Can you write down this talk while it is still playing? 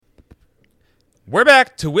We're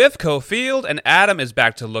back to with Cofield, and Adam is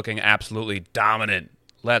back to looking absolutely dominant.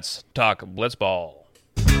 Let's talk Blitzball.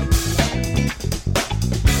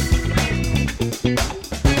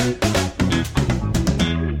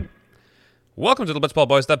 Welcome to the Blitzball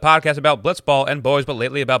Boys, the podcast about Blitzball and boys, but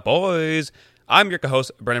lately about boys. I'm your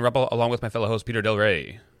co-host, Brendan Ruppel, along with my fellow host, Peter Del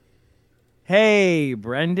Rey. Hey,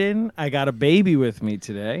 Brendan, I got a baby with me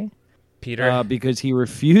today. Peter? Because he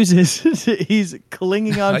refuses. He's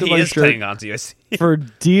clinging onto my shirt clinging onto you. for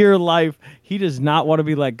dear life. He does not want to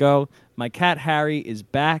be let go. My cat, Harry, is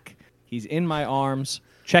back. He's in my arms.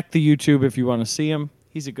 Check the YouTube if you want to see him.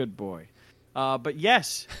 He's a good boy. But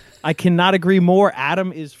yes, I cannot agree more.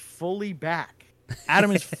 Adam is fully back.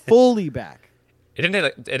 Adam is fully back. It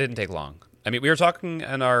didn't take long. I mean, we were talking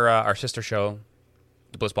in our sister show,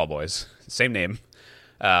 the Blitzball Boys, same name.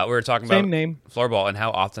 We were talking about floorball and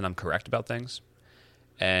how often I'm correct about things.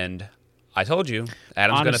 And I told you,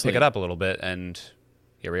 Adam's going to pick it up a little bit, and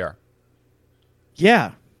here we are.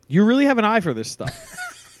 Yeah, you really have an eye for this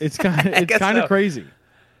stuff. It's kind of crazy.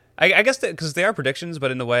 I guess because they are predictions,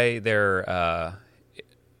 but in the way they're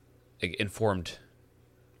informed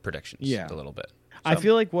predictions a little bit. So. I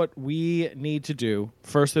feel like what we need to do,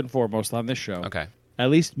 first and foremost on this show, okay,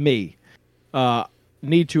 at least me,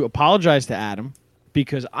 need to apologize to Adam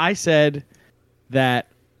because I said that,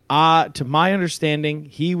 to my understanding,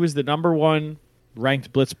 he was the number one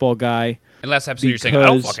ranked Blitzball guy. And last episode you're saying, I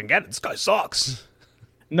don't fucking get it. This guy sucks.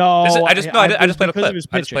 No, I just played a clip. I just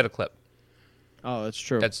played a clip. Oh, that's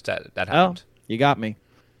true. That happened. Oh, you got me.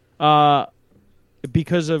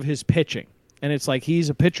 Because of his pitching. And it's like he's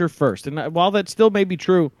a pitcher first. And while that still may be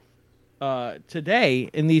true, today,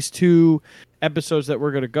 in these two episodes that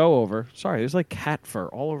we're going to go over... Sorry, there's like cat fur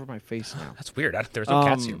all over my face now. That's weird. There was no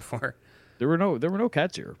cats here before. There were no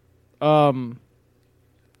cats here.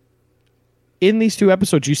 In these two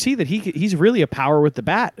episodes, you see that he's really a power with the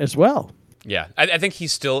bat as well. Yeah, I think he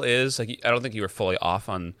still is. Like, I don't think you were fully off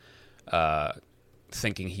on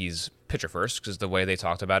thinking he's pitcher first, because the way they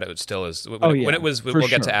talked about it still is. When it was, we'll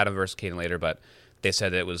get to Adam versus Caden later, but they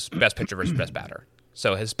said that it was best pitcher versus best batter.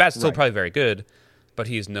 So his bat's still probably very good, but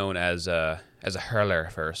he's known as a hurler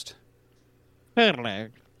first. Hurler. One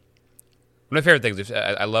of my favorite things is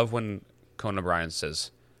I love when Conan O'Brien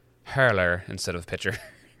says hurler instead of pitcher.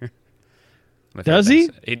 Does he?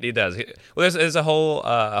 He does. Well, there's a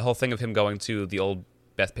whole thing of him going to the old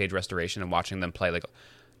Bethpage Restoration and watching them play like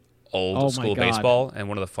old school baseball, and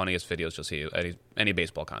one of the funniest videos you'll see any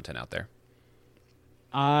baseball content out there.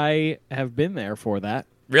 I have been there for that.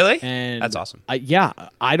 Really? And that's awesome.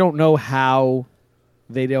 I don't know how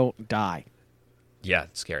they don't die. Yeah,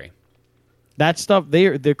 it's scary. That stuff,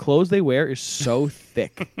 the clothes they wear is so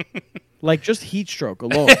thick. Like just heat stroke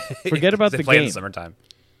alone. Forget about the play game. In the summertime.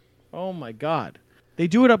 Oh my God. They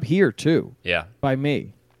do it up here too. Yeah. By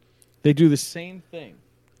me. They do the same thing.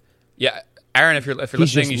 Yeah. Aaron, if you're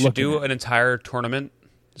listening, you should do an entire tournament,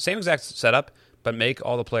 same exact setup, but make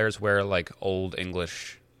all the players wear like old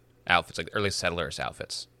English outfits, like early settlers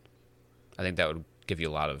outfits. I think that would give you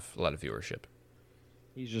a lot of viewership.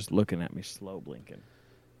 He's just looking at me slow blinking.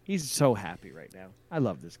 He's so happy right now. I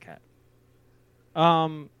love this cat.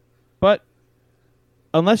 But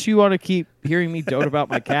unless you want to keep hearing me dote about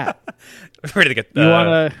my cat, ready to get.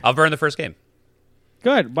 I'll burn the first game.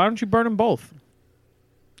 Good. Why don't you burn them both?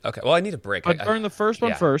 Okay. Well, I need a break. I'd burn the first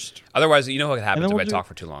one first. Otherwise, you know what happens if I talk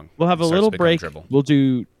for too long. We'll have a little break. We'll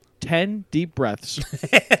do 10 deep breaths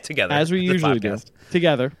together, as we usually do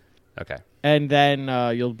together. Okay. And then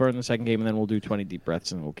you'll burn the second game, and then we'll do 20 deep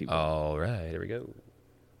breaths, and we'll keep going. All right. Here we go.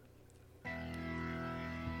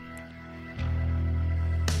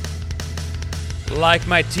 Like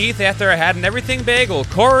my teeth after I had an everything bagel,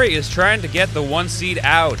 Corey is trying to get the 1 seed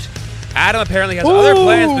out. Adam apparently has other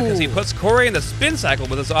plans because he puts Corey in the spin cycle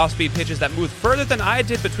with his off-speed pitches that move further than I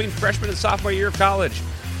did between freshman and sophomore year of college.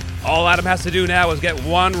 All Adam has to do now is get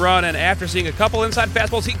one run, and after seeing a couple inside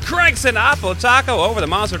fastballs, he cranks an Apple Taco over the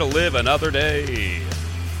monster to live another day.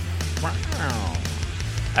 Wow.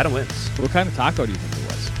 Adam wins. What kind of taco do you think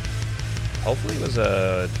it was? Hopefully it was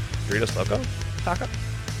a Doritos Loco taco.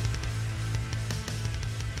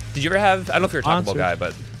 Did you ever have, I don't know if you're a Taco Bell guy,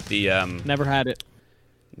 but the... Never had it.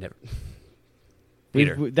 Never.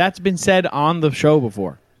 Peter. That's been said on the show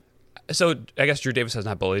before. So I guess Drew Davis has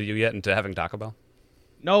not bullied you yet into having Taco Bell?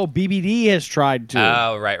 No, BBD has tried to.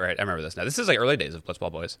 Oh, right. I remember this now. This is like early days of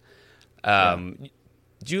Blitzball Boys.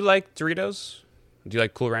 Do you like Doritos? Do you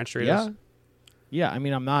like Cool Ranch Doritos? Yeah. I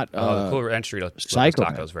mean, I'm not. The Cool Ranch Doritos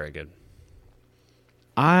taco is very good.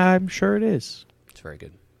 I'm sure it is. It's very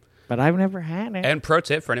good. But I've never had it. And pro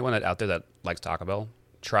tip for anyone out there that likes Taco Bell,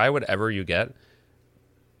 try whatever you get,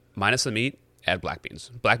 minus the meat, Add black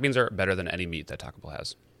beans. Black beans are better than any meat that Taco Bell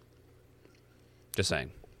has. Just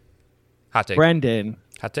saying. Hot take. Brendan.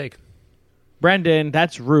 Hot take. Brendan,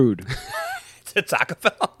 that's rude. To Taco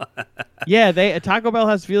Bell? Yeah, Taco Bell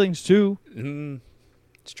has feelings too.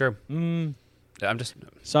 It's true. I'm just...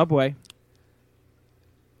 Subway.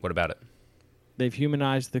 What about it? They've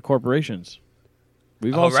humanized the corporations.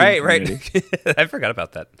 We've Oh, all right. Community. I forgot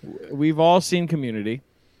about that. We've all seen Community.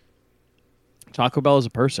 Taco Bell is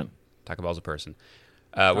a person. Taco Bell's a person.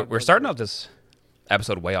 We're starting out this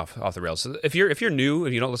episode way off the rails. So if you're new,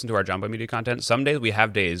 if you don't listen to our Jumbo Media content, some days we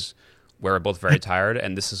have days where we're both very tired,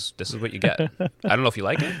 and this is what you get. I don't know if you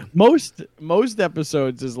like it. Most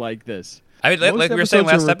episodes is like this. I mean, like we were saying,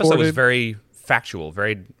 last episode was very factual,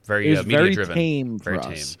 very media driven, tame very for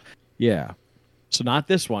tame. us. Yeah. So not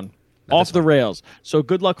this one. Off the rails. So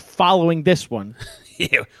good luck following this one.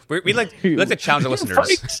 Yeah, we like to challenge our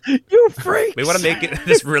listeners. You freaks! We want to make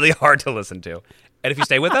this really hard to listen to. And if you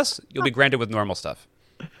stay with us, you'll be granted with normal stuff.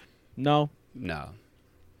 No,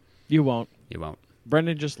 you won't. You won't.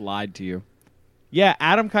 Brendan just lied to you. Yeah,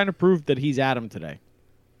 Adam kind of proved that he's Adam today.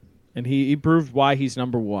 And he proved why he's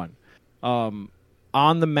number one. On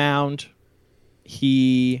the mound,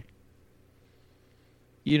 he,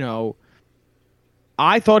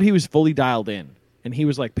 I thought he was fully dialed in. And he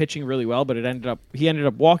was like pitching really well, but he ended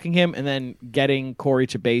up walking him and then getting Corey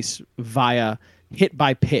to base via hit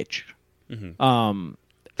by pitch. Mm-hmm.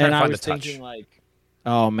 And I was thinking like,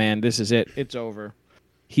 oh man, this is it. It's over.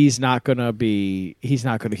 He's going to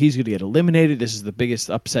get eliminated. This is the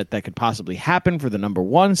biggest upset that could possibly happen for the number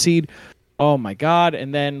 1 seed. Oh my God.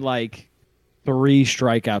 And then like 3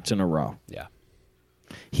 strikeouts in a row. Yeah.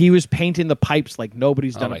 He was painting the pipes like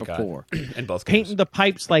nobody's done it before. In both games. Painting the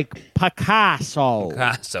pipes like Picasso.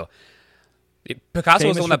 Picasso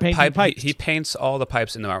was the one that he paints all the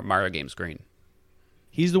pipes in the Mario games green.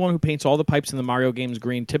 He's the one who paints all the pipes in the Mario games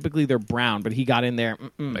green. Typically they're brown, but he got in there.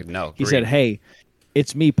 Like, no, he green. said, "Hey,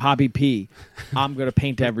 it's me, Poppy P. I'm going to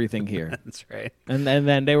paint everything here." That's right. And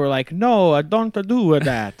then they were like, "No, I don't do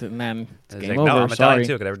that." And then it's game over. No, I'm Sorry. Italian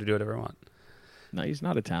too. I could ever do whatever I want. No, he's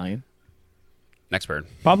not Italian. Next bird.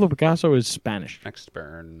 Pablo Picasso is Spanish. Next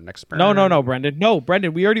bird. No, Brendan. No,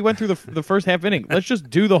 Brendan, we already went through the first half inning. Let's just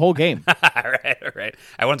do the whole game. All right.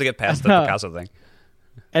 I wanted to get past the Picasso thing.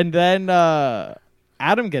 And then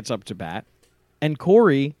Adam gets up to bat, and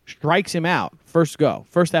Corey strikes him out. First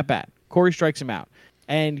at bat. Corey strikes him out.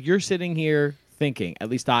 And you're sitting here thinking, at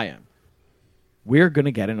least I am, we're going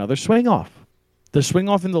to get another swing off. The swing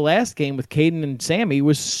off in the last game with Caden and Sammy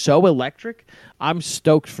was so electric. I'm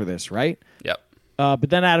stoked for this, right? Yep.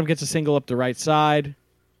 But then Adam gets a single up the right side.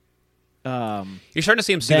 You're starting to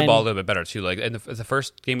see him see the ball a little bit better, too. Like in the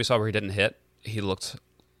first game we saw where he didn't hit, he looked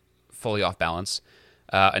fully off balance.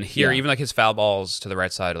 And here, even like his foul balls to the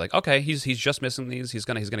right side, are like, okay, he's just missing these. He's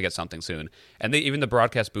gonna get something soon. And even the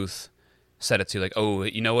broadcast booth said it too. Like, oh,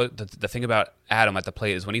 you know what? The thing about Adam at the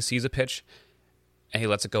plate is when he sees a pitch and he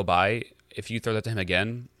lets it go by, if you throw that to him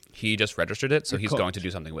again, he just registered it, so he's going to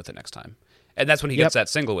do something with it next time. And that's when he gets that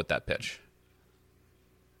single with that pitch.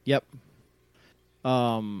 Yep.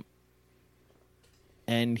 And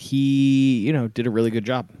he, did a really good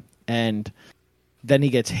job. And then he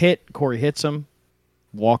gets hit. Corey hits him,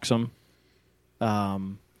 walks him. At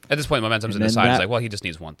this point, momentum's in the side. It's like, well, he just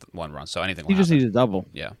needs one run, so anything will He just happen. needs a double.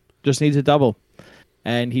 Yeah. Just needs a double.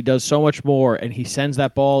 And he does so much more, and he sends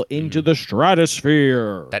that ball into the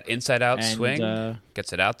stratosphere. That inside-out swing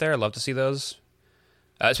gets it out there. I love to see those.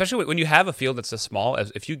 Especially when you have a field that's this small.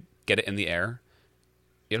 If you get it in the air,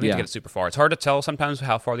 you don't need to get it super far. It's hard to tell sometimes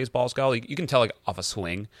how far these balls go. You can tell like off a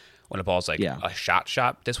swing when a ball's like a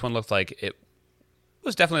shot. This one looked like it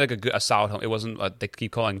was definitely like a solid home. It wasn't. They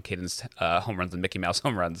keep calling Caden's home runs and Mickey Mouse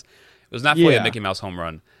home runs. It was not fully a Mickey Mouse home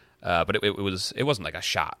run, but it wasn't like a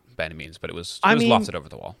shot by any means. But it was lofted over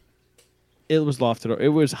the wall. It was lofted. It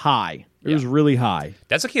was high. It was really high.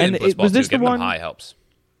 That's a key in Blitzball too. Getting them high helps.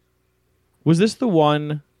 Was this the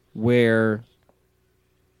one where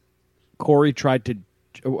Corey tried to,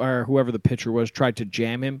 or whoever the pitcher was, tried to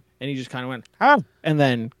jam him, and he just kind of went, and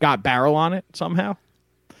then got barrel on it somehow?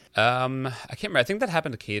 I can't remember. I think that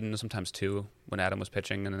happened to Caden sometimes too when Adam was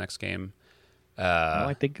pitching in the next game. No,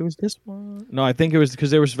 I think it was this one. No, I think it was because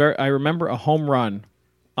there was I remember a home run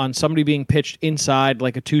on somebody being pitched inside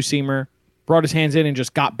like a two-seamer, brought his hands in and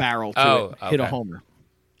just got barrel to hit a homer.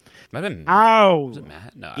 Might have been, was it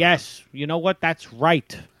Matt? No. Yes. You know what? That's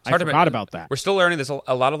right. I forgot about that. We're still learning. There's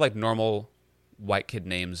a lot of like normal white kid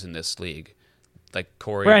names in this league, like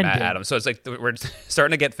Corey, Matt, Adam. So it's like we're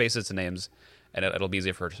starting to get faces to names, and it'll be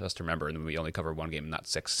easier for us to remember. And we only cover one game, not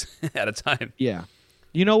 6 at a time. Yeah.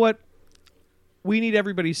 You know what? we need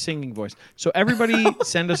everybody's singing voice. So everybody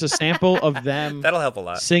send us a sample of them. That'll help a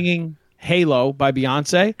lot. Singing Halo by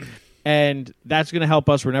Beyonce. And that's going to help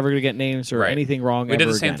us. We're never going to get names or anything wrong. We did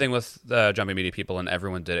the same thing with the Jumping Media people, and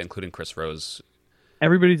everyone did it, including Chris Rose.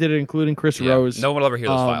 Everybody did it, including Chris Rose. No one will ever hear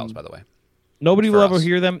those files, by the way. Nobody will ever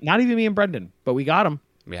hear them. Not even me and Brendan. But we got them.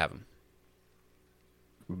 We have them.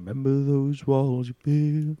 Remember those walls you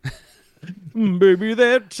built? Baby,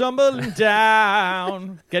 they're tumbling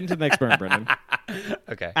down. Get into the next burn, Brendan.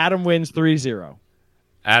 Okay. Adam wins 3-0.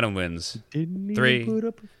 Adam wins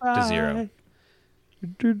 3-0.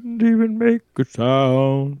 It didn't even make a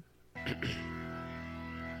sound.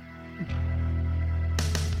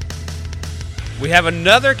 We have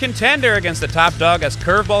another contender against the top dog as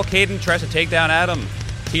Curveball Caden tries to take down Adam.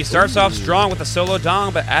 He starts off strong with a solo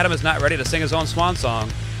dong, but Adam is not ready to sing his own swan song.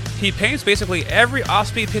 He paints basically every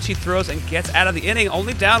off-speed pitch he throws and gets out of the inning,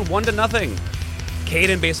 only down 1-0.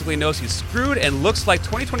 Caden basically knows he's screwed and looks like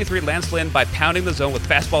 2023 Lance Lynn by pounding the zone with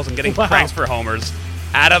fastballs and getting cranks for homers.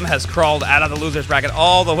 Adam has crawled out of the loser's bracket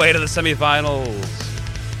all the way to the semifinals.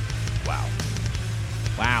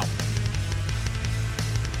 Wow.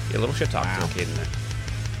 Yeah, a little shit talk to Caden there.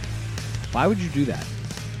 Why would you do that?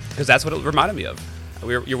 Because that's what it reminded me of.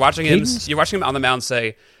 You're watching him. You're watching him on the mound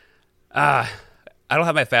say, I don't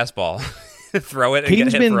have my fastball. Throw it and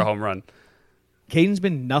get hit for a home run. Caden's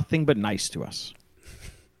been nothing but nice to us.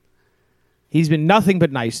 He's been nothing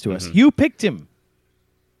but nice to us. You picked him.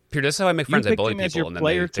 Peter, this is how I make friends. I bully people, and then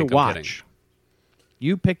they think I'm kidding.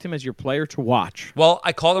 You picked him as your player to watch. Well,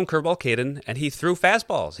 I called him Curveball Caden, and he threw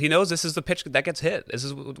fastballs. He knows this is the pitch that gets hit. This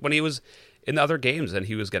is when he was in the other games and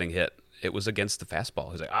he was getting hit. It was against the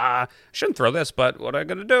fastball. He's like, I shouldn't throw this, but what am I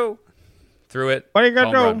going to do? Threw it. What are you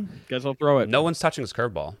going to do? Guess I'll throw it. No one's touching his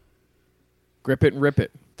curveball. Grip it and rip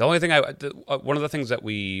it. The only thing one of the things that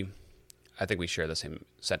I think we share the same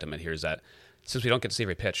sentiment here is that since we don't get to see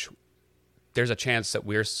every pitch, there's a chance that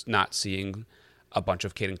we're not seeing a bunch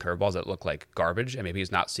of Caden curveballs that look like garbage, and maybe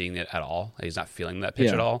he's not seeing it at all, and he's not feeling that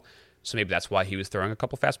pitch at all. So maybe that's why he was throwing a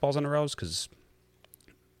couple fastballs in a row, because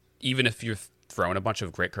even if you're throwing a bunch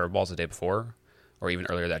of great curveballs the day before, or even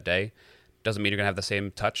earlier that day, doesn't mean you're going to have the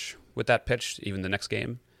same touch with that pitch even the next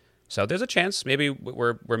game. So there's a chance maybe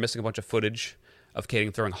we're missing a bunch of footage of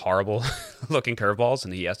Caden throwing horrible looking curveballs,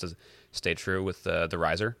 and he has to stay true with the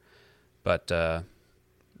riser. But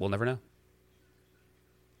we'll never know.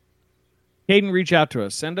 Caden, reach out to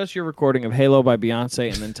us. Send us your recording of Halo by Beyonce,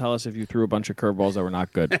 and then tell us if you threw a bunch of curveballs that were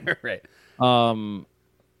not good. Right.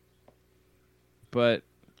 But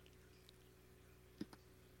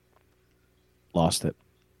lost it.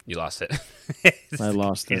 You lost it. I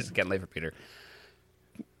lost it. It's getting late for Peter.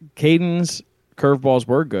 Caden's curveballs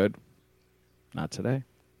were good. Not today.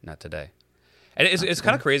 Not today. And it's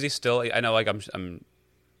kind of crazy still. I know, like I'm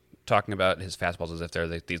talking about his fastballs as if they're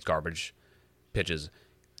like these garbage pitches.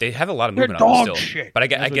 They have a lot of movement on them still. Shit. But I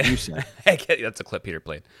get that's a clip Peter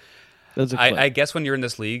played. That's a clip. I guess when you're in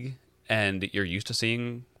this league and you're used to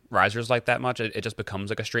seeing risers like that much, it just becomes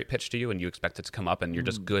like a straight pitch to you, and you expect it to come up, and you're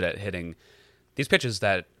just good at hitting these pitches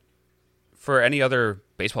that for any other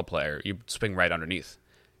baseball player you swing right underneath.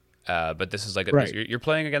 But this is like you're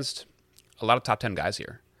playing against a lot of top 10 guys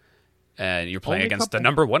here, and you're playing against the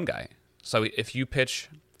number one guy. So if you pitch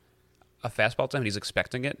a fastball to him and he's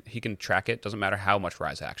expecting it, he can track it. Doesn't matter how much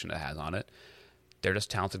rise action it has on it. They're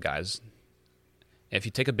just talented guys. And if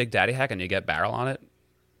you take a big daddy hack and you get barrel on it,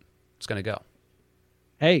 it's going to go.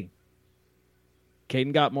 Hey,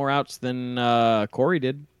 Caden got more outs than Corey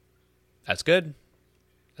did. That's good.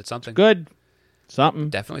 That's something. Good. Something.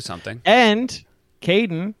 Definitely something. And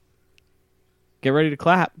Caden, get ready to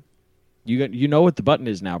clap. You know what the button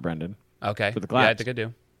is now, Brendan. Okay. For the claps. Yeah, I think I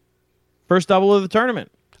do. First double of the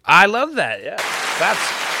tournament. I love that. Yeah. That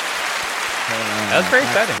was very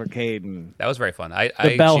exciting. For Caden. That was very fun.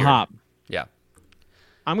 The bellhop. Yeah.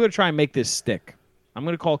 I'm going to try and make this stick. I'm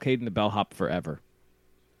going to call Caden the bellhop forever.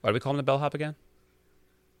 Why do we call him the bellhop again?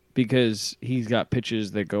 Because he's got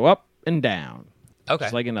pitches that go up and down. Okay.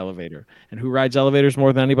 Just like an elevator. And who rides elevators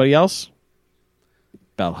more than anybody else?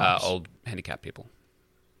 Bellhops. Old handicapped people.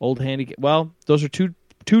 Old handicap. Well, those are two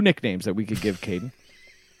nicknames that we could give Caden.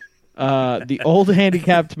 The old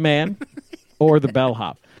handicapped man or the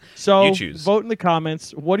bellhop. So you choose. Vote in the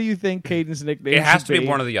comments. What do you think Caden's nickname It has should to be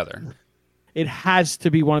one or the other. It has to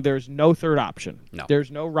be one. There's no third option. No. There's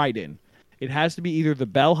no write-in. It has to be either the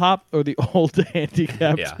bellhop or the old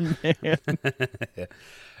handicapped man.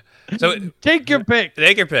 So take your pick.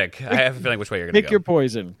 Take your pick. I have a feeling which way you're going to go. Pick your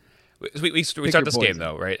poison. We start this game,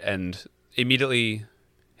 though, right? And immediately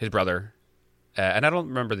his brother And I don't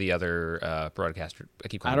remember the other broadcaster. I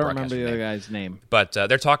keep calling I him don't remember broadcaster the other name. guy's name. But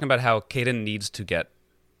they're talking about how Caden needs to get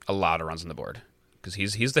a lot of runs on the board because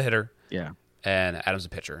he's the hitter. Yeah. And Adam's the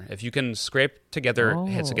pitcher. If you can scrape together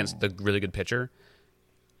hits Oh. against the really good pitcher,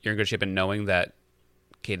 you're in good shape in knowing that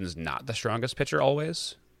Caden's not the strongest pitcher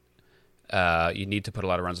always. You need to put a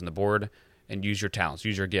lot of runs on the board and use your talents,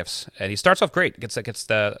 use your gifts. And he starts off great. Gets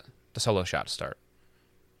the solo shot to start.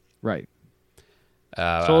 Right.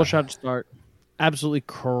 Solo shot to start. Absolutely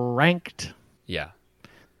cranked, Yeah.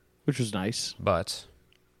 which was nice. But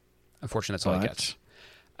unfortunately, that's all he gets.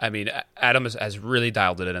 I mean, Adam has really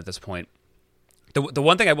dialed it in at this point. The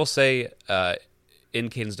one thing I will say in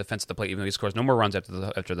Caden's defense at the plate, even though he scores no more runs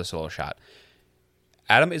after the solo shot,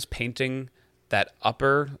 Adam is painting that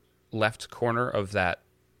upper left corner of that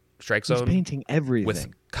strike zone. He's painting everything. With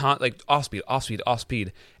off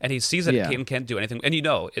speed. And he sees that Caden can't do anything. And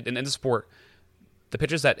in the sport, the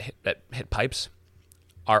pitchers that hit pipes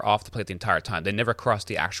are off the plate the entire time. They never cross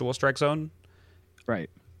the actual strike zone. Right.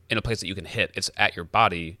 In a place that you can hit. It's at your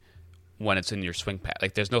body when it's in your swing path.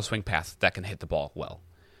 Like, there's no swing path that can hit the ball well.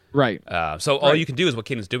 Right. So all you can do is what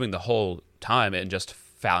Caden's doing the whole time and just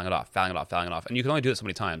fouling it off. And you can only do it so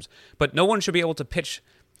many times. But no one should be able to pitch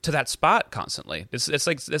to that spot constantly. It's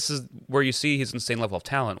like this is where you see his insane level of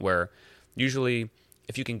talent, where usually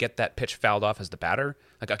if you can get that pitch fouled off as the batter,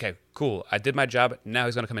 like, okay, cool, I did my job. Now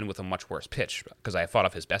he's going to come in with a much worse pitch because I fought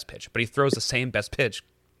off his best pitch. But he throws the same best pitch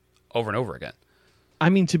over and over again. I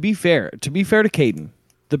mean, to be fair to Caden,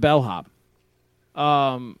 the bellhop,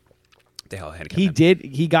 he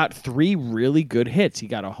got 3 really good hits. He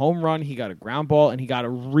got a home run, he got a ground ball, and he got a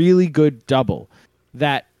really good double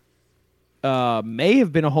that may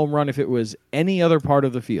have been a home run if it was any other part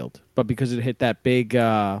of the field, but because it hit that big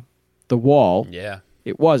the wall,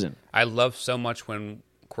 it wasn't. I love so much when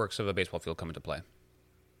quirks of a baseball field come into play.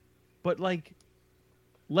 But like,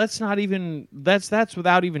 let's not even that's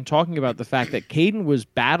without even talking about the fact that Caden was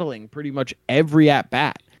battling pretty much every at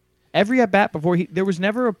bat. Every at bat before there was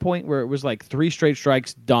never a point where it was like 3 straight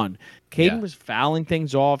strikes done. Caden was fouling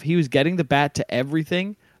things off. He was getting the bat to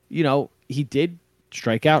everything. He did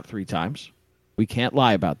strike out 3 times. We can't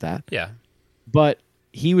lie about that. Yeah. But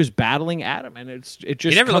he was battling Adam, and it just he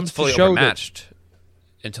never comes looked fully to show overmatched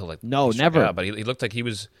until never. Out, but he looked like he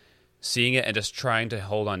was seeing it and just trying to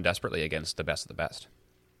hold on desperately against the best of the best.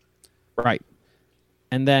 Right.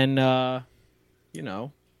 And then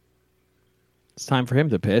it's time for him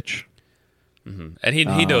to pitch. Mm-hmm. And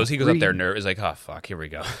he knows. He goes up there nervous. He's like, oh, fuck, here we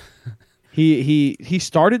go. He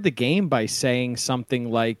started the game by saying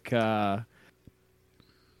something like, I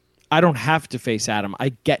don't have to face Adam. I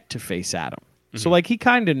get to face Adam. Mm-hmm. So, like, he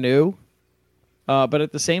kind of knew. But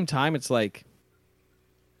at the same time, it's like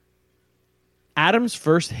Adam's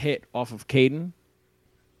first hit off of Caden,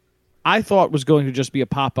 I thought was going to just be a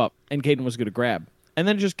pop-up, and Caden was going to grab. And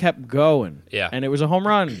then it just kept going. Yeah. And it was a home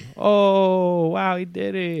run. Oh, wow, he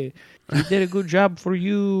did it. He did a good job for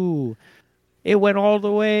you. It went all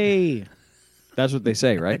the way. That's what they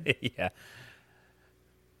say, right? Yeah.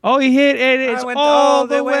 Oh, he hit it. It's all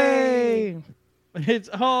the way. It's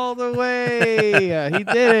all the way. He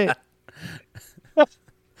did it.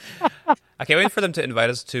 I can't wait for them to invite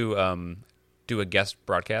us to do a guest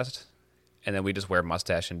broadcast, and then we just wear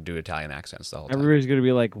mustache and do Italian accents the whole time. Everybody's going to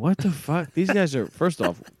be like, what the fuck? These guys are, first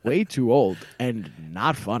off, way too old and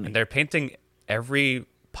not funny. And they're painting every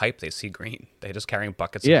pipe they see green. They're just carrying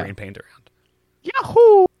buckets of green paint around.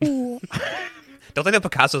 Yahoo! Don't they know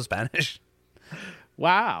Picasso Spanish?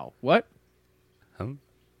 Wow. What?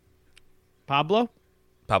 Pablo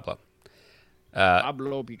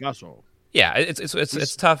Picasso. Yeah,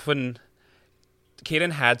 it's tough when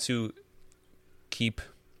Caden had to keep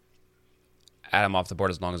Adam off the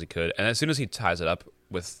board as long as he could, and as soon as he ties it up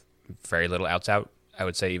with very little outs out, I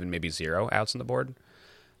would say even maybe 0 outs on the board.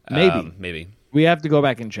 Maybe we have to go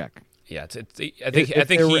back and check. Yeah, I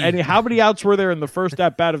think how many outs were there in the first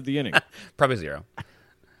at bat of the inning? Probably 0.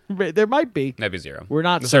 There might be. Maybe 0. We're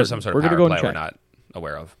not certain. certain. Some sort We're of power go play and check. we're not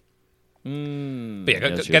aware of. But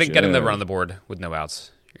Yes, getting the run on the board with no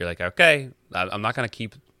outs, you're like, okay, I'm not going to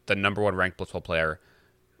keep the number 1 ranked Blitzball player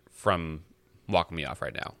from walking me off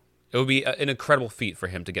right now. It would be an incredible feat for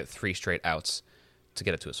him to get 3 straight outs to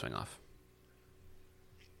get it to a swing off.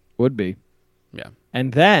 Would be. Yeah.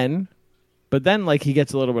 And then, like, he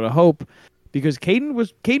gets a little bit of hope because Caden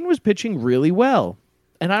was pitching really well.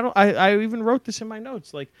 And I even wrote this in my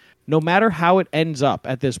notes. Like, no matter how it ends up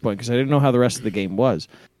at this point, because I didn't know how the rest of the game was,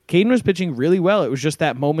 Caden was pitching really well. It was just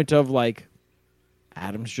that moment of, like,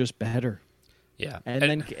 Adam's just better. Yeah.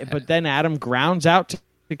 But then Adam grounds out to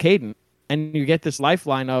Caden, and you get this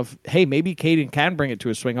lifeline of, hey, maybe Caden can bring it to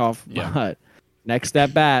a swing off, Yeah. but Next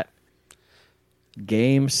at bat,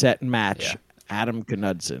 game, set, and match. Yeah. Adam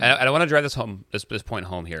Knudsen. I want to drive this point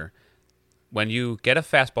home here. When you get a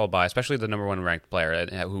fastball by, especially the number one ranked player,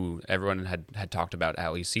 who everyone had talked about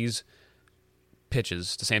how he sees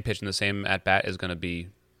pitches, the same pitch and the same at bat is going to be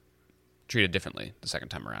treated differently the second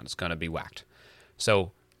time around. It's going to be whacked.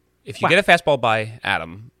 So if you get a fastball by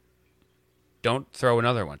Adam, don't throw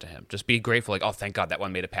another one to him. Just be grateful, like, oh, thank God that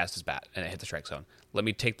one made it past his bat and it hit the strike zone. Let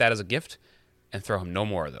me take that as a gift and throw him no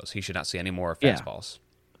more of those. He should not see any more fastballs.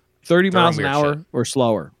 30 miles an hour or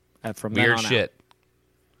slower from then weird on shit. Out.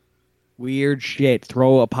 Weird shit.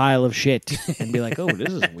 Throw a pile of shit and be like, oh,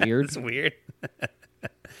 this is weird. It's weird.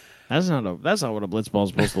 That's not what a blitzball is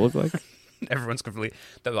supposed to look like. Everyone's completely...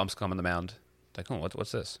 The umps come on the mound. Like, oh,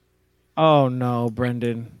 what's this? Oh, no,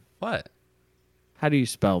 Brendan. What? How do you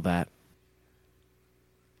spell that?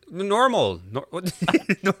 Normal.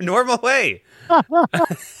 Normal way.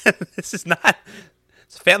 This is not...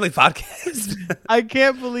 It's a family podcast. I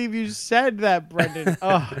can't believe you said that, Brendan.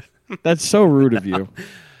 Oh, that's so rude of you.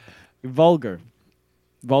 Vulgar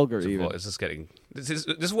even. Is this getting... This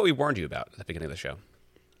is what we warned you about at the beginning of the show.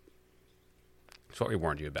 It's what we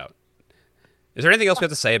warned you about. Is there anything else we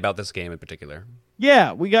have to say about this game in particular?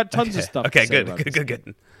 Yeah, we got tons of stuff. Okay, to say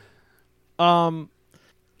good. Caden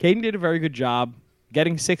did a very good job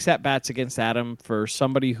getting 6 at-bats against Adam for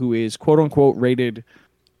somebody who is quote-unquote rated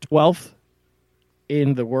 12th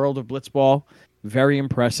in the world of blitzball. Very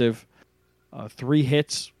impressive. 3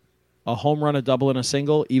 hits, a home run, a double, and a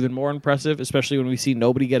single. Even more impressive, especially when we see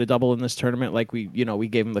nobody get a double in this tournament like we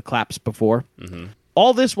gave him the claps before. Mm-hmm.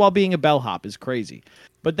 All this while being a bellhop is crazy.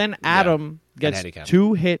 But then Adam gets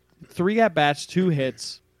 3 at-bats, 2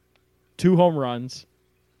 hits, 2 home runs.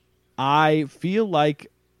 I feel like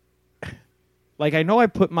I know I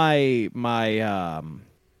put my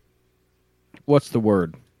what's the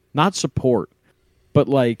word? Not support, but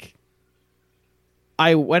like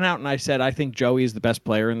I went out and I said I think Joey is the best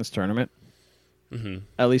player in this tournament. Mm-hmm.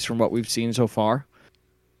 At least from what we've seen so far.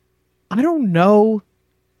 I don't know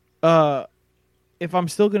if I'm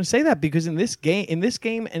still going to say that, because in this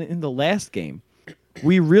game and in the last game,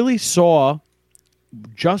 we really saw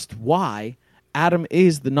just why Adam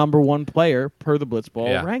is the number 1 player per the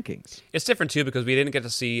Blitzball rankings. It's different, too, because we didn't get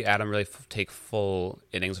to see Adam really take full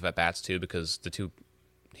innings of at-bats, too, because the 2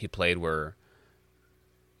 he played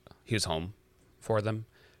he was home for them.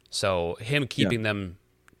 So him keeping them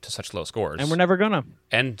to such low scores. And we're never going to.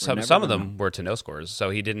 And some of them were to no scores,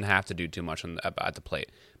 so he didn't have to do too much at the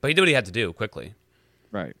plate. But he did what he had to do quickly.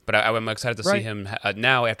 Right. But I'm excited to see him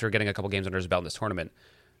now, after getting a couple games under his belt in this tournament,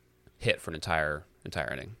 hit for an entire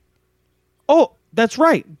inning. Oh, that's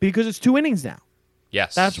right, because it's 2 innings now.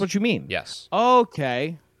 Yes. That's what you mean. Yes.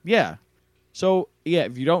 Okay. Yeah. So, yeah,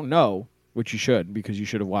 if you don't know, which you should, because you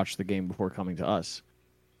should have watched the game before coming to us,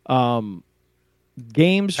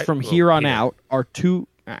 games from here on out are 2...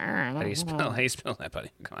 How do you spell that, buddy?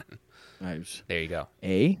 Come on. Nice. There you go.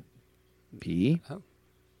 A, P,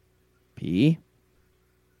 P,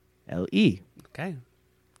 L, E. Okay.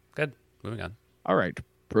 Good. Moving on. All right.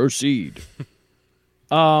 Proceed.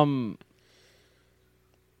 Oh,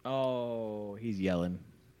 he's yelling.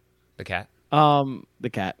 The cat? The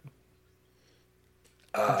cat.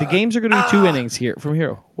 The games are going to be 2 innings here from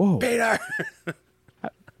here. Whoa. Peter!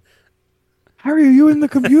 Harry, are you in the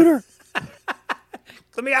computer?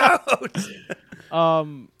 Let me out!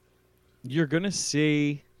 You're going to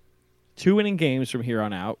see 2 inning games from here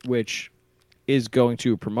on out, which is going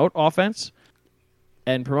to promote offense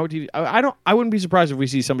and promote TV. I wouldn't be surprised if we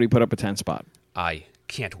see somebody put up a 10 spot. I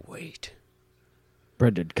can't wait.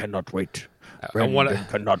 Brendan cannot wait.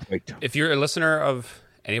 Cannot wait. If you're a listener of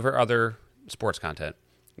any of our other sports content,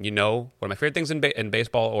 you know one of my favorite things in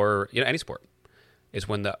baseball or any sport is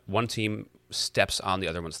when the one team steps on the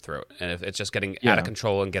other one's throat, and if it's just getting out of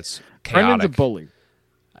control and gets chaotic. Brendan's a bully.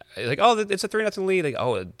 Like, oh, it's a 3-0 lead. Like,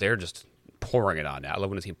 oh, they're just pouring it on now. I love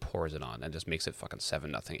when a team pours it on and just makes it fucking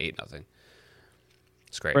 7-0, 8-0.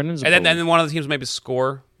 It's great. And then one of the teams maybe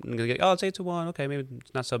score and go, oh, it's 8-1. Okay, maybe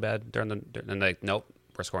it's not so bad. And like, nope,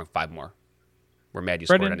 we're scoring 5 more. We're mad you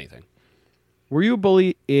scored anything. Were you a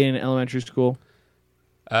bully in elementary school?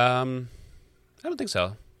 I don't think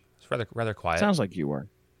so. It's rather quiet. Sounds like you were.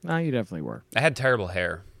 No, you definitely were. I had terrible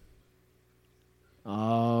hair.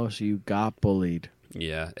 Oh, so you got bullied.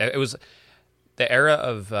 Yeah, it was the era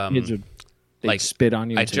of kids would like spit on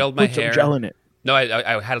you. I gelled my hair. Put some gel in it. No,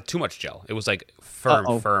 I had too much gel. It was like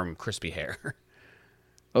firm, crispy hair.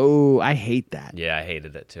 Oh, I hate that. Yeah, I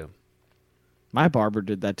hated it too. My barber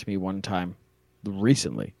did that to me one time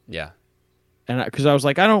recently. Yeah. And because I was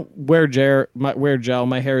like, I don't wear gel.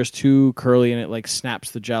 My hair is too curly and it like snaps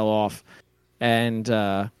the gel off. and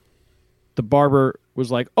the barber was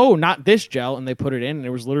like, "Oh, not this gel," and they put it in, and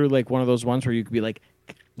it was literally like one of those ones where you could be like,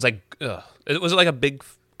 It's like, was it like a big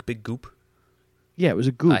goop? "Yeah, it was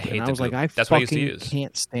a goop," I hate and I the was like, goop. "I That's what I used to fucking use.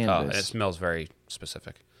 can't stand Oh, and it this." smells very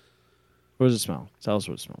specific, What does it smell? Tell us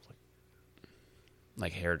what it smells like.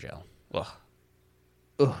 like hair gel. Ugh,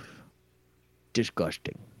 Ugh,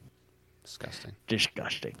 disgusting. disgusting.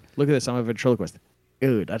 Disgusting. Look at this. I'm a ventriloquist.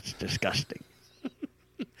 Ew, that's disgusting.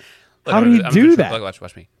 Look, How do you do that? Look,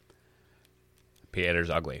 watch me. Peter's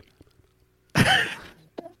ugly.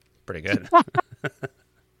 Pretty good.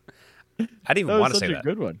 I didn't even That want was to such say a that.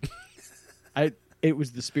 good one. It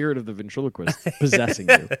was the spirit of the ventriloquist possessing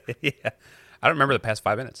you. Yeah, I don't remember the past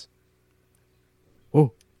 5 minutes.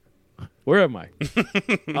 Oh, where am I?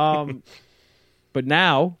 But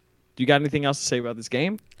now, do you got anything else to say about this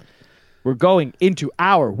game? We're going into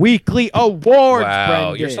our weekly awards. Wow,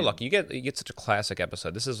 Brendan. you're so lucky. You get such a classic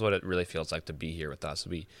episode. This is what it really feels like to be here with us.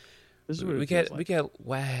 This is what We it feels get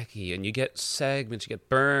wacky, and you get segments, you get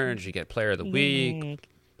burns, you get player of the week,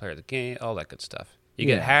 player of the game, all that good stuff. You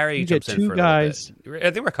get Harry, You who jumps get in two for guys. a little bit.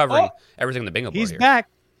 I think we're covering everything in the bingo board He's here. back.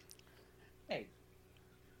 Hey,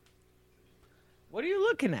 what are you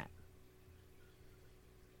looking at?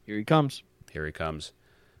 Here he comes. Here he comes.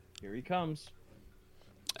 Here he comes.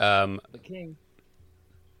 The king.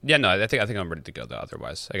 Yeah, no, I think I'm ready to go though.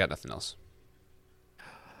 Otherwise, I got nothing else.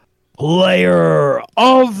 Player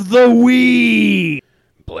of the week.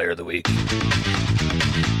 Player of the week.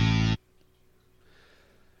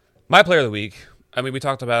 My player of the week. I mean, we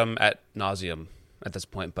talked about him at nauseum at this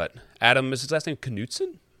point, but Adam, is his last name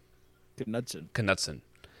Knutson? Knutson.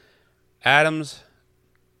 Adams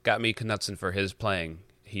got me Knutson for his playing.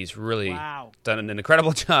 He's really done an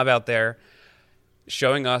incredible job out there,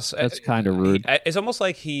 showing us. That's kind of rude. It's almost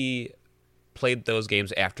like he played those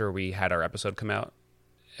games after we had our episode come out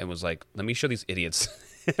and was like, let me show these idiots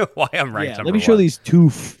why I'm ranked number let me show one. these two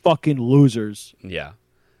fucking losers. Yeah.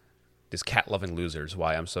 These cat-loving losers,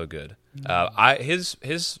 why I'm so good.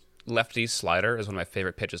 His lefty slider is one of my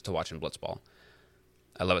favorite pitches to watch in Blitzball.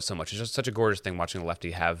 I love it so much. It's just such a gorgeous thing watching a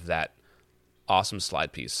lefty have that awesome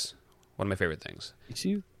slide piece. One of my favorite things. You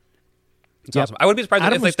see? It's awesome. I wouldn't be surprised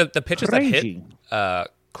Adam if like the pitches crazy. that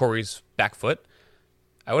hit Corey's back foot.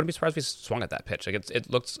 I wouldn't be surprised if he swung at that pitch. Like it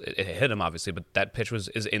hit him obviously, but that pitch is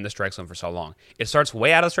in the strike zone for so long. It starts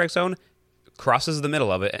way out of the strike zone, crosses the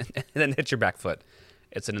middle of it, and then hits your back foot.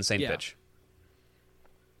 It's an insane pitch.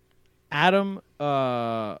 Adam,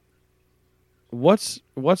 what's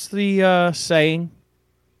the saying?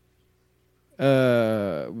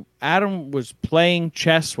 Adam was playing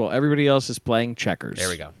chess while everybody else is playing checkers. There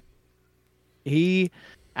we go.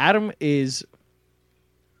 Adam is,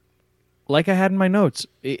 like I had in my notes,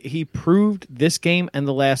 he proved this game and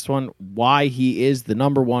the last one why he is the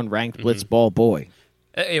number one ranked Blitzball boy.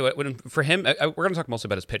 Anyway, for him, we're going to talk mostly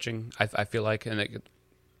about his pitching, I feel like. And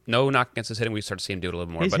no knock against his hitting. We start to see him do it a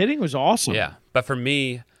little more. His hitting was awesome. Yeah. But for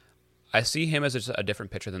me, I see him as a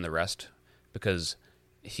different pitcher than the rest because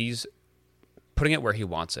he's putting it where he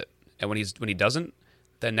wants it. And when he doesn't,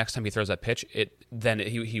 then next time he throws that pitch,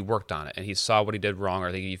 he worked on it. And he saw what he did wrong,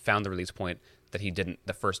 or he found the release point that he didn't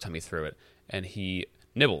the first time he threw it. And he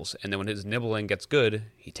nibbles. And then when his nibbling gets good,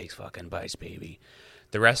 he takes fucking bites, baby.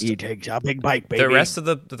 The rest, he takes a big bite, baby. The rest of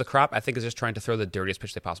the crop, I think, is just trying to throw the dirtiest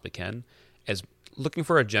pitch they possibly can, as looking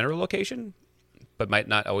for a general location, but might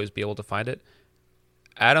not always be able to find it.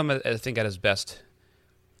 Adam, I think, at his best,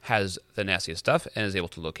 has the nastiest stuff and is able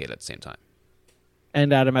to locate it at the same time.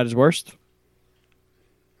 And Adam at his worst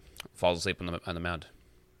falls asleep on the mound.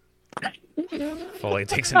 Fully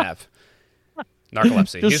takes a nap.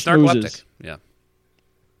 Narcolepsy. He's narcoleptic. Yeah.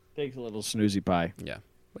 Takes a little snoozy pie. Yeah.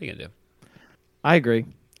 What are you gonna do? I agree.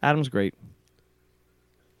 Adam's great.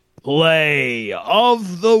 Play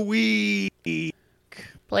of the week.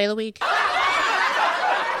 Play of the week.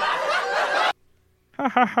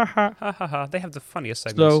 They have the funniest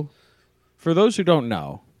segments. So, for those who don't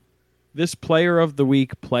know, this player of the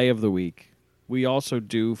week, play of the week, we also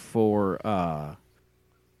do for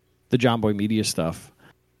the John Boy Media stuff.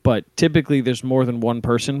 But typically, there's more than one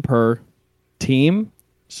person per team.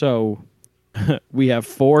 So, we have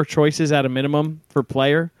 4 choices at a minimum for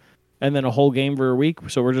player, and then a whole game for a week.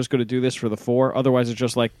 So we're just going to do this for the 4. Otherwise, it's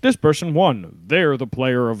just like, this person won. They're the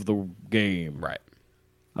player of the game. Right.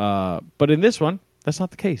 But in this one, that's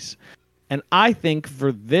not the case. And I think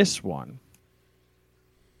for this one,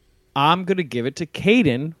 I'm going to give it to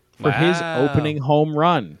Caden for his opening home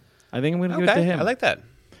run. I think I'm going to give it to him. I like that.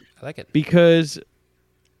 I like it. Because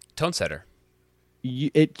tone setter.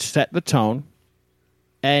 It set the tone.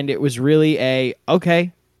 And it was really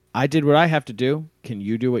okay, I did what I have to do. Can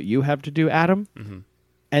you do what you have to do, Adam? Mm-hmm.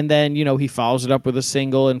 And then, he follows it up with a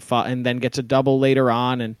single and then gets a double later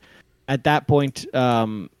on. And at that point,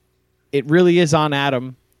 it really is on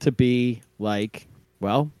Adam to be like,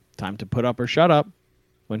 well, time to put up or shut up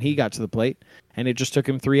when he got to the plate. And it just took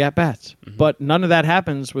him 3 at-bats. Mm-hmm. But none of that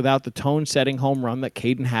happens without the tone-setting home run that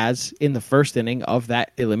Caden has in the first inning of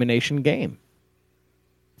that elimination game.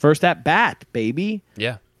 First at-bat, baby.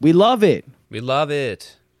 Yeah. We love it. We love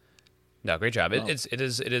it. No, great job. Oh. It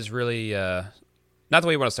is really not the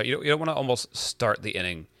way you want to start. You don't want to almost start the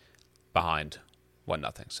inning behind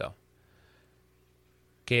 1-0. So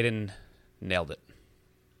Caden nailed it.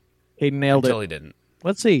 Caden nailed Until it. He didn't.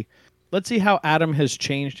 Let's see how Adam has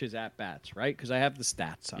changed his at-bats, right? Because I have the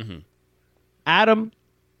stats up. Mm-hmm. Adam,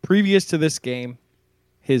 previous to this game,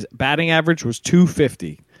 his batting average was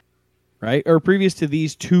 250, right? Or previous to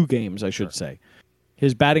these 2 games, I should say.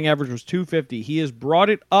 His batting average was 250. He has brought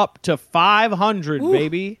it up to 500, Ooh.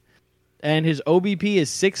 Baby. And his OBP is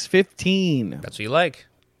 615. That's what you like.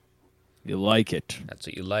 You like it. That's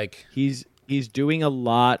what you like. He's doing a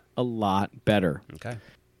lot better. Okay.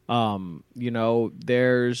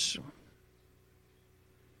 There's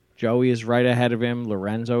Joey is right ahead of him.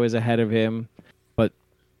 Lorenzo is ahead of him. But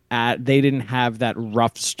they didn't have that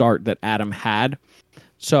rough start that Adam had.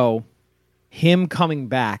 So him coming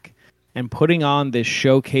back and putting on this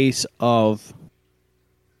showcase of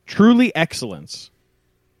truly excellence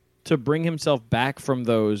to bring himself back from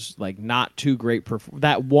those not too great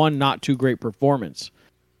performance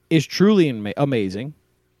is truly amazing,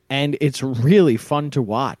 and it's really fun to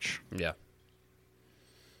watch. Yeah.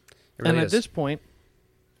 Really at this point,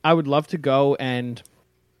 I would love to go and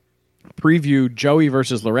preview Joey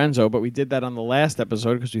versus Lorenzo, but we did that on the last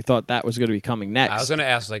episode because we thought that was going to be coming next. I was going to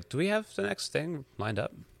ask, do we have the next thing lined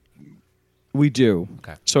up? We do.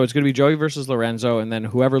 Okay. So it's going to be Joey versus Lorenzo, and then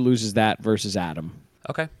whoever loses that versus Adam.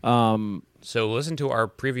 Okay. So listen to our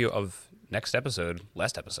preview of last episode.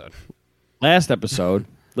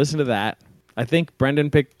 Listen to that. I think Brendan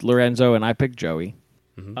picked Lorenzo, and I picked Joey.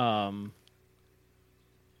 Mm-hmm.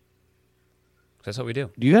 That's what we do.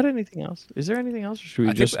 Do you got anything else? Is there anything else, or should we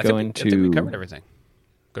I think we covered everything.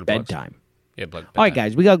 Go to bedtime. Yeah, bedtime. All right,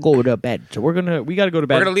 guys, we gotta go to bed. So we got to go to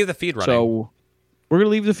bed. We're gonna leave the feed running. So we're gonna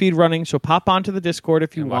leave the feed running. So pop onto the Discord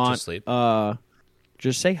if you want. Watch us sleep.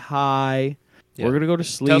 Just say hi. Yeah. We're gonna go to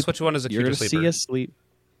sleep. Tell us which one is the cutest sleeper. You're gonna see us sleep.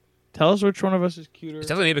 Tell us which one of us is cuter. It's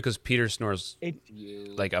definitely me because Peter snores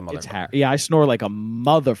like a motherfucker. It's Harry. Yeah, I snore like a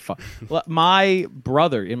motherfucker. My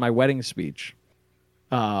brother in my wedding speech,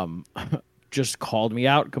 just called me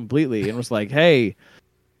out completely and was like, "Hey,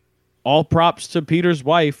 all props to Peter's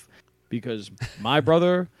wife because my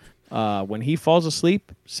brother, when he falls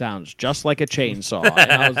asleep, sounds just like a chainsaw."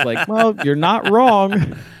 And I was like, "Well, you're not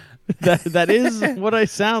wrong. that is what I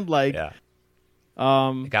sound like." Yeah.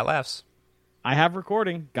 It got laughs. I have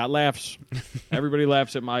recording. Got laughs. Everybody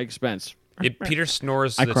laughs at my expense. Peter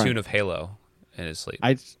snores to the tune of Halo in his sleep.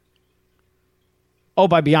 By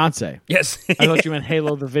Beyonce. Yes. I thought you meant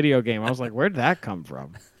Halo the video game. I was like, where'd that come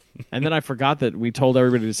from? And then I forgot that we told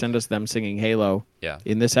everybody to send us them singing Halo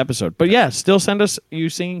in this episode. But yeah, still send us you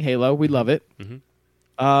singing Halo. We love it.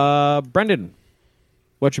 Mm-hmm. Brendan,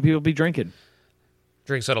 what should people be drinking?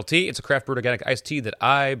 Drink Subtle Tea. It's a craft brewed organic iced tea that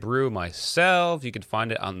I brew myself. You can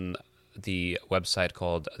find it on the website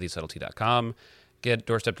called thesubtletea.com. Get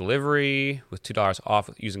doorstep delivery with $2 off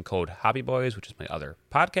using code HobbyBoys, which is my other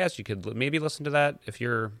podcast. You could maybe listen to that if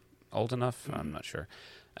you're old enough. I'm not sure.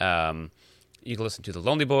 You can listen to The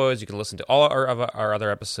Lonely Boys. You can listen to all our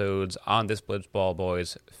other episodes on this Blitzball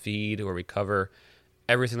Boys feed where we cover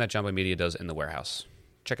everything that Jumbo Media does in the warehouse.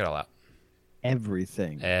 Check it all out.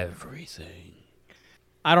 Everything.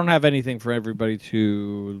 I don't have anything for everybody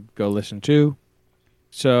to go listen to.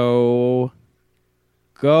 So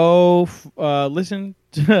go listen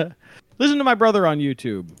to my brother on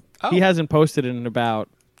YouTube. Oh. He hasn't posted in about...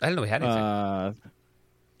 I didn't know he had anything.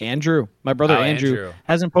 Andrew. My brother Andrew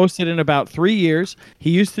hasn't posted in about 3 years. He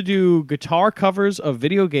used to do guitar covers of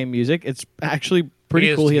video game music. It's actually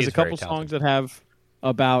pretty cool. He has a couple songs that have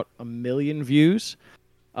about 1 million views.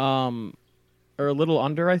 Or a little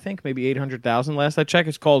under, I think. Maybe 800,000 last I checked.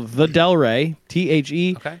 It's called The Delray.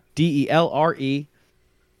 TheDelre.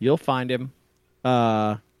 You'll find him.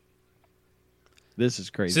 This is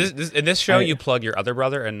crazy. So in this show, you plug your other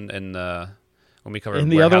brother, and when we cover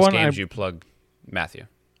warehouse games, you plug Matthew.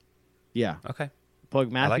 Yeah. Okay.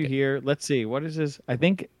 Plug Matthew here. Let's see. What is his? I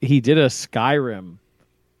think he did a Skyrim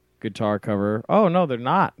guitar cover. Oh no, they're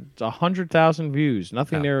not. It's 100,000 views.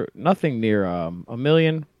 Nothing near 1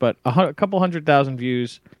 million, but a couple 100,000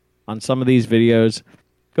 views on some of these videos.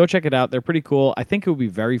 Go check it out. They're pretty cool. I think it would be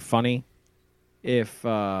very funny if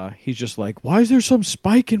he's just like, why is there some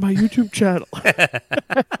spike in my YouTube channel?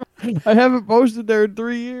 I haven't posted there in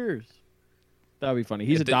 3 years. That would be funny.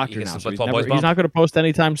 He's a doctor now, so he's not going to post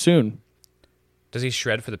anytime soon. Does he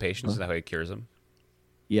shred for the patients? Is that how he cures them?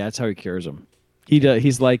 Yeah, that's how he cures them.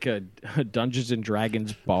 He's like a Dungeons and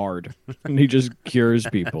Dragons bard, and he just cures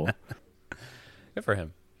people. Good for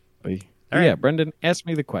him. But, yeah, Brendan, ask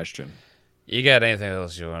me the question. You got anything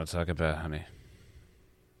else you want to talk about, honey?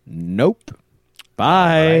 Nope.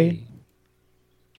 Bye.